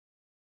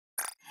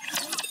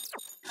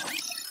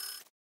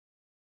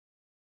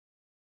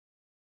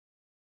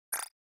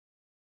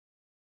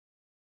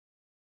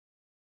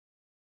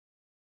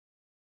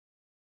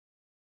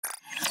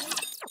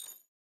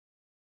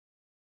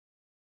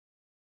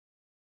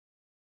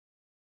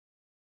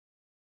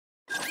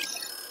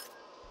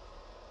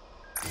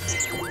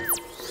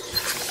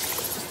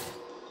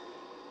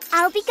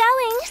I'll be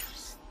going.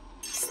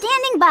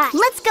 Standing by.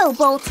 Let's go,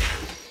 Bolt.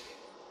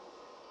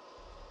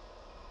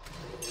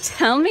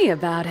 Tell me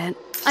about it.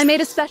 I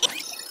made a special...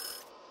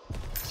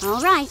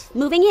 All right,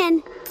 moving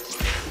in.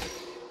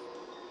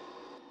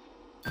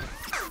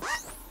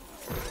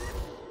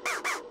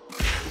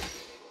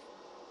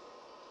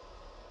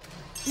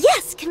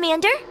 Yes,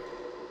 Commander.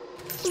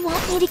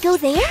 Want me to go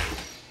there?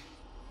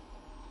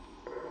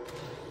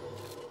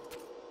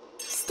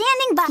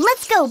 Standing by.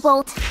 Let's go,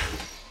 Bolt.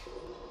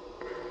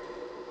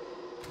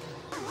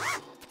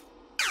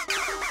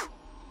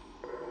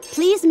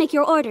 Please make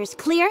your orders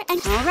clear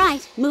and... All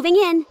right, moving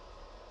in.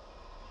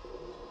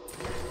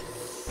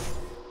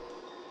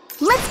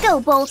 Let's go,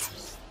 Bolt.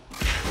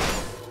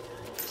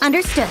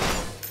 Understood.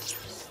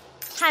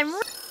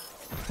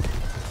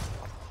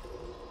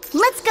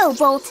 Let's go,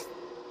 Bolt.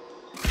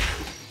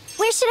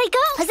 Where should I go?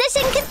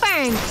 Position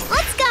confirmed.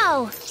 Let's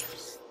go.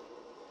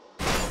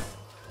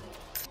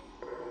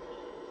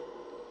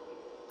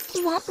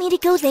 You want me to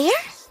go there?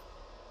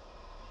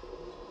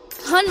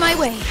 On my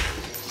way.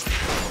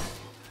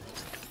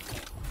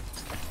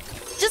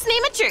 Just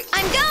name a troop.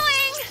 I'm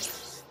going!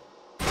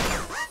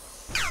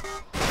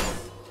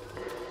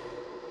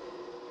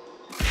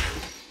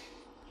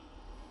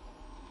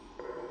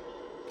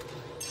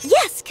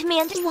 Yes,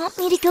 Commander. You want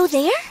me to go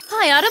there?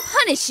 I ought to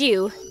punish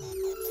you.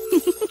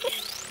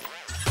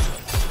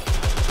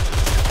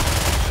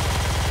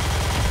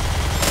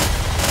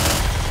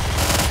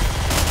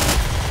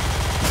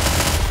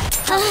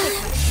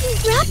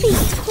 Rappy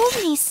told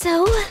me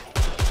so.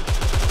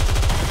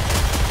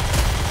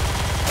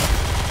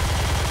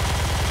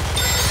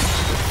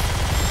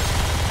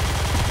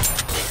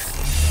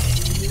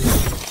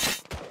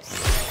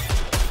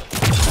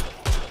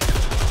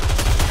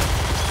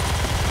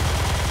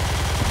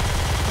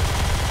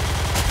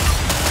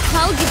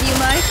 I'll give you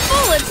my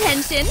full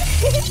attention.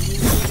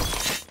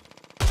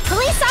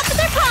 Police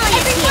officer calling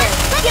us here.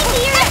 Let me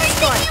hear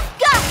everything you've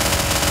got.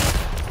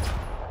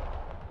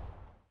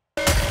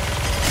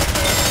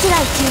 Did I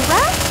do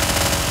well?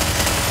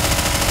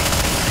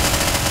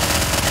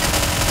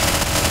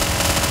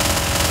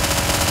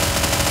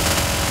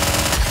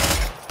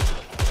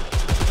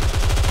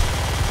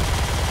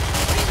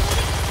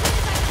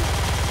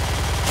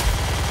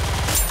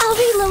 I'll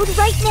reload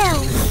right now.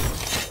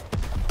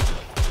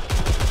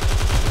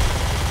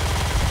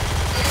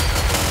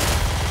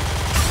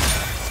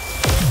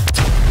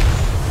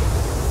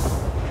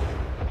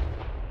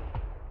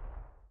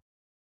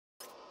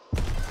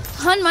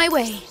 On my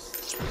way.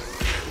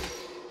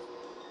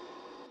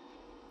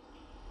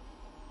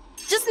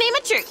 Just name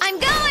a troop. I'm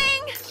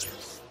going!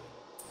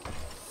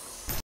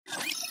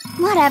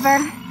 Whatever.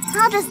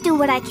 I'll just do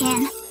what I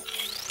can.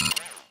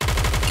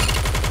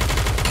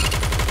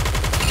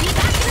 Be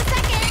back in a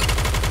second!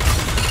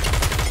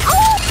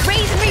 Oh!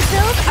 Raise and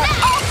rebuild are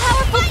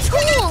all-powerful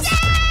tools!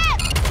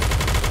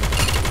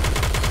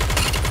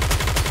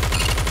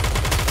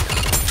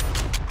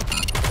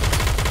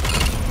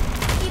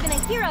 Even a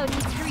hero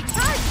needs to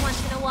recharge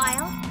once in a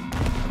while.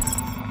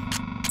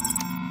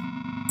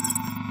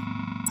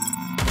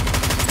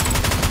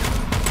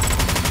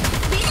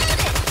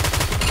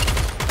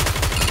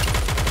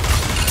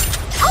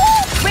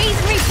 Raise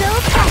and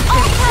rebuild are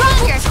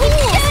all-powerful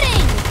tools!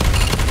 Shooting!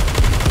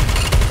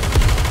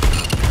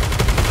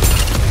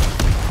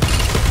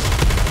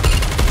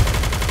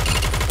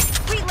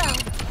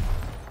 Reload.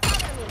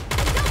 Cover me.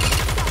 And don't get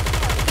yourself killed.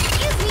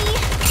 Excuse me.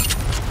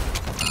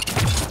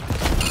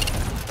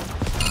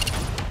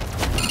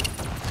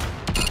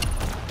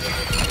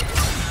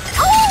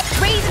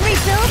 Raise and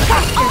rebuild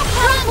are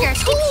all-powerful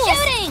tools!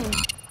 Shooting!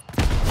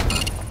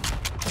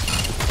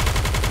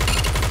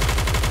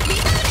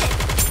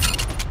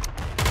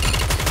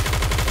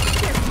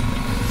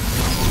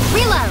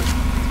 Reload!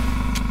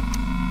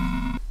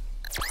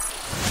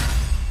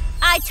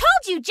 I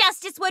told you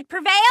justice would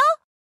prevail.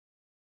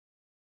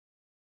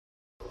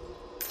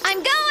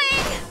 I'm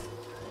going!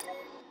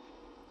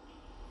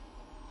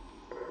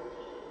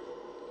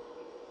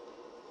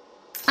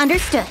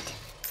 Understood.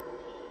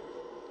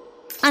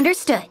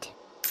 Understood.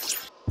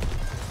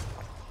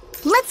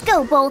 Let's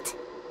go, Bolt.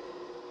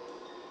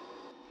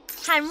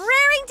 I'm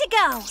raring to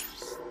go.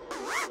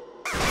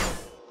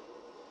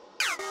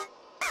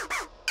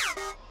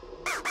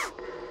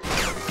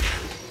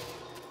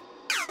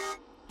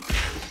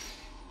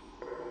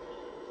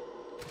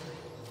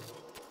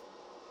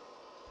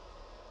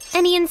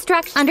 Any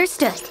instruction?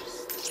 Understood.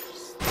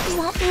 You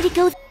want me to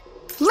go?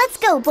 Let's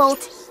go,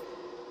 Bolt.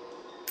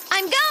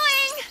 I'm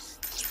going!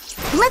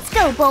 Let's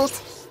go,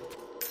 Bolt.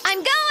 I'm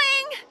going!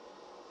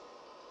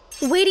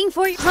 Waiting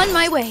for you. On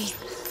my way.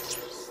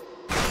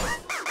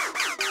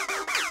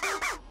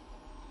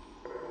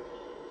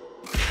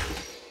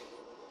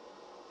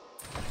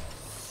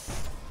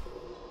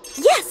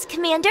 Yes,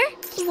 Commander.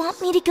 You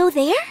want me to go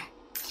there?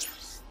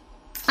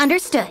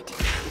 Understood.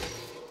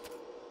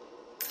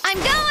 I'm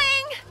going!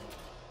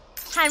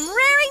 I'm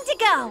raring to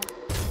go.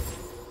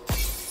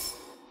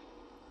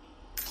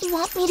 You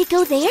want me to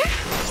go there?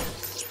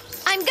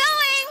 I'm going!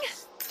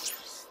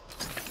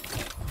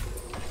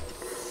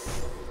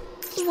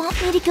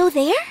 want me to go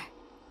there?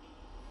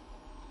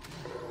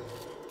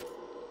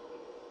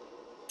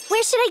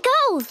 Where should I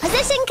go?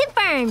 Position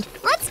confirmed.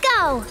 Let's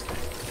go.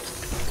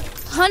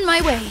 On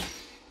my way.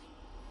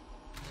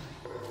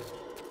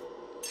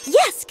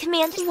 Yes,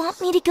 Commander. You want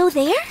me to go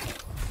there?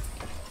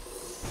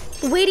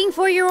 Waiting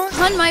for your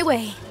order. On my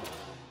way.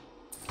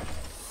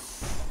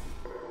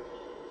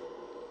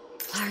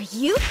 Are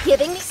you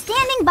giving me?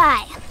 Standing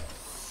by.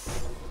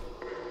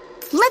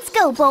 Let's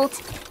go,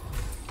 Bolt.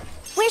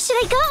 Where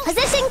should I go?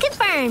 Position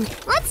confirmed.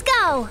 Let's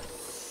go.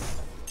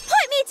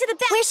 Point me to the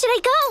back. Where should I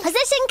go?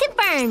 Position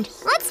confirmed.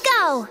 Let's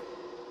go.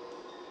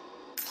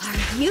 Are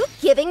you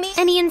giving me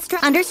any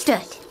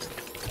Understood.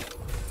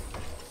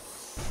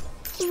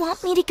 You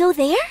want me to go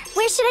there?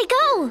 Where should I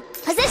go?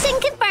 Position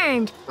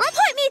confirmed. Let's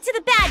point me to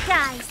the bad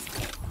guys.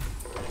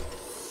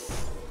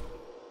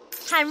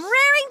 I'm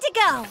raring to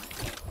go.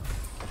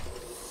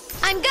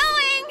 I'm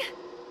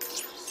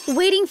going!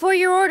 Waiting for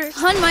your order.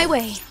 On my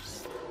way.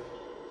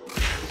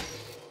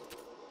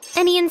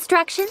 Any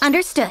instructions?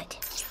 Understood.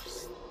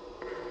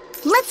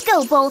 Let's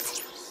go,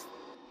 Bolt.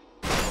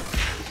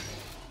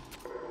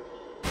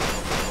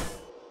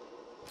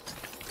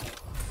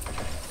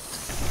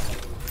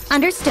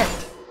 Understood.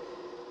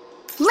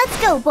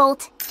 Let's go,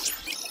 Bolt.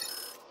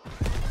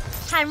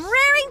 I'm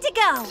raring to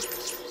go.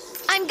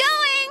 I'm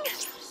going!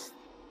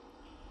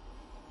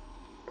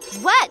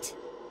 What?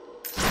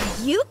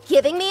 Are you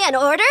giving me an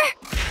order?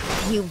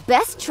 You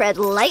best tread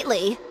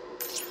lightly.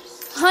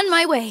 On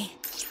my way.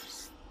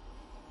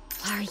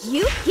 Are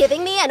you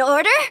giving me an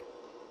order?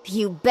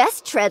 You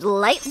best tread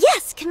light.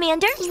 Yes,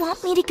 Commander. You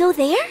want me to go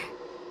there?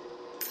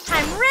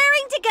 I'm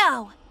raring to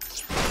go.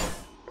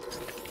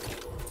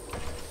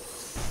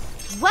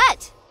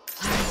 What?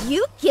 Are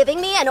you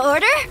giving me an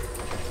order?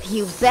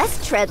 You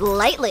best tread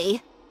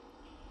lightly.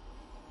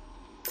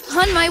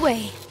 On my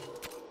way.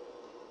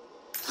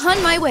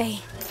 On my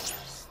way.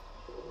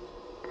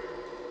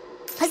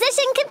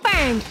 Position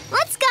confirmed.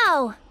 Let's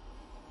go.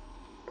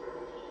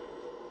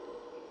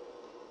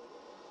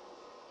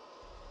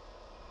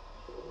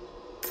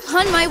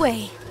 On my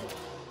way.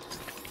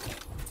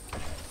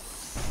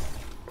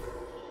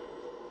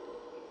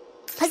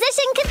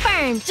 Position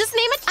confirmed. Just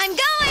name it. I'm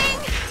going!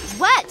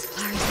 What?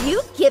 Are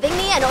you giving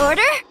me an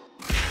order?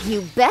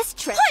 You best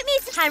tread. Point me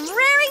to. I'm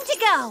raring to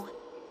go.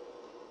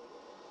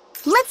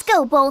 Let's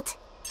go, Bolt.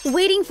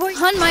 Waiting for.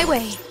 On my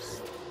way.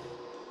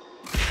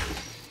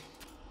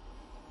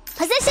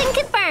 Position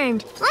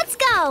confirmed. Let's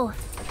go.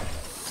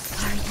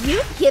 Are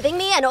you giving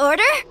me an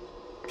order?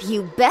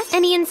 You best.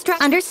 Any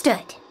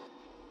Understood.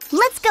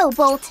 Let's go,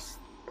 Bolt.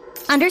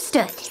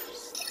 Understood.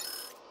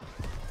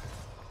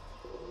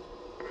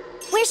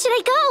 Where should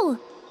I go?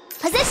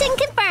 Position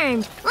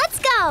confirmed. Let's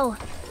go.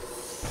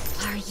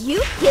 Are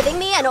you giving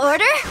me an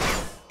order?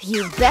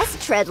 You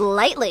best tread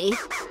lightly.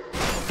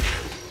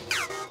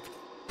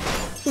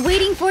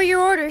 Waiting for your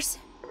orders.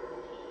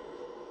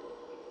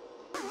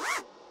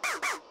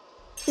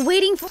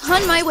 Waiting for.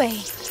 On my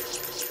way.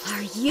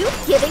 Are you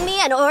giving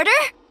me an order?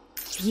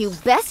 You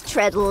best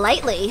tread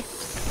lightly.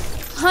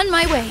 On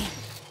my way.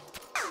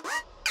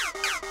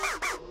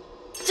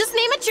 Just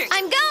name it.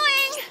 I'm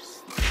going!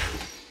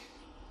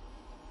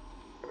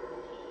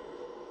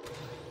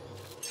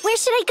 Where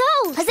should I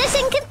go?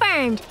 Position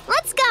confirmed.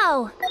 Let's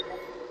go.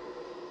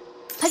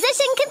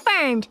 Position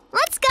confirmed.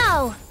 Let's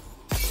go.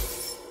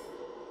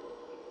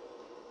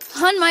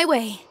 On my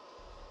way.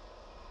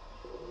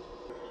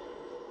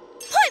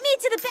 Point me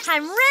to the back.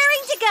 I'm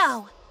raring to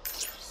go.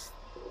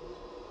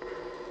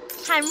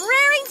 I'm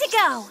raring to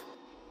go.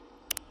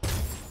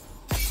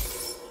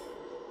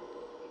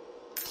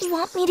 You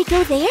want me to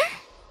go there?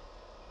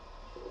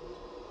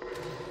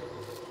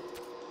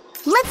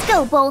 Let's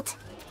go, Bolt.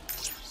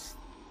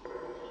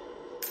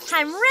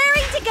 I'm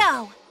raring to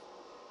go.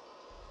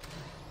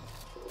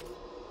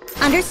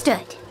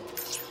 Understood.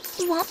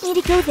 You want me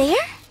to go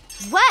there?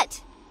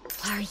 What?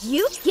 Are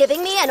you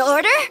giving me an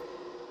order?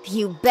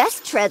 You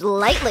best tread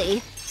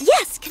lightly.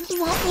 Yes, can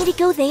you want me to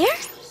go there?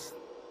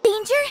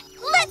 Danger?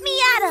 Let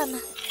me at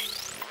him!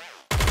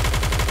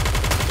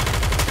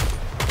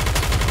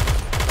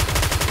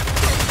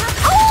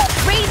 Oh!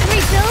 Raise and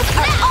rebuild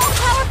are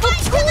all-powerful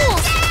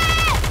tools!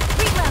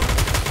 Reload.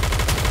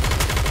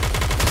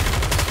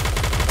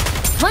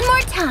 One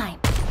more time.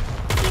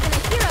 Even a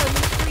hero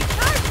needs to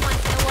recharge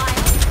once in a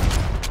while.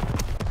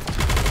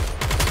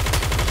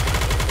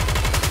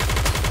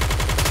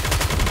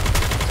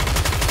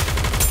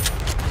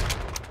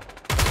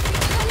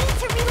 I need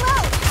to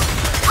reload.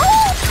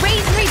 Oh!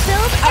 Raise and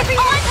rebuild are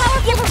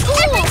all-powerful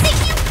tools! Everything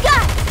you've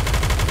got!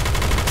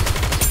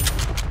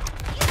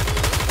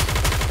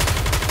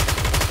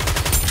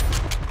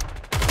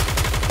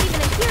 Even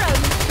a hero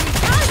needs to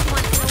recharge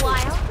once in a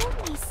while. Don't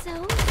be so.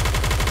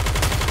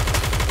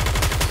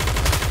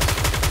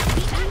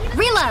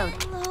 Reload.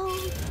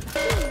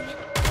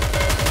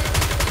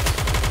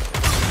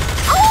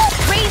 Oh!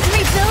 Raise and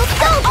rebuild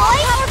are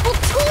all-powerful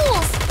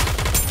tools!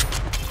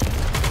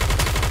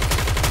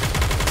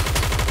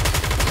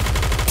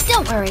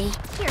 Don't worry.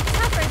 You're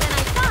tougher than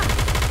I thought.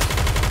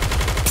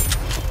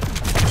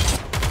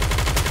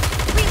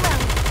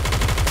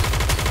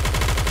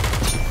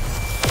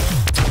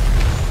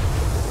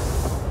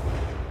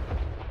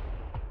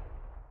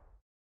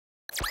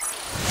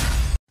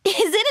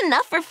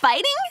 enough for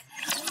fighting?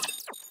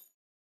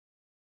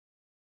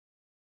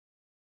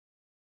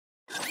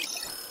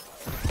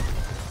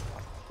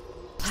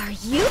 Are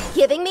you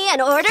giving me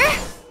an order?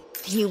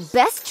 You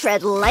best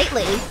tread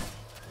lightly.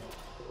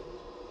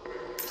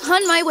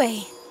 On my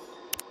way.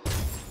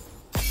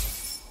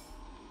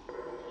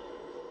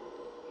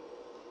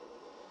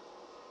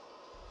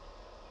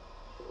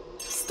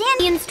 Stand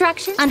the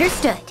instructions.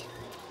 Understood.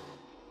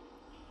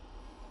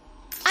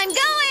 I'm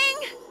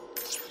going!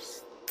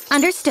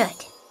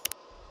 Understood.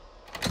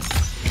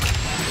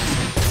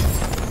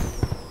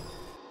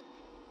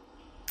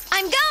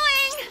 I'm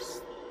going!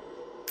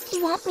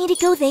 You want me to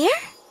go there?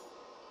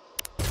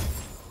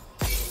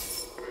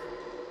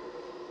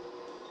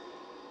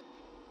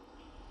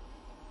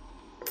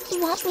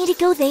 You want me to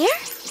go there?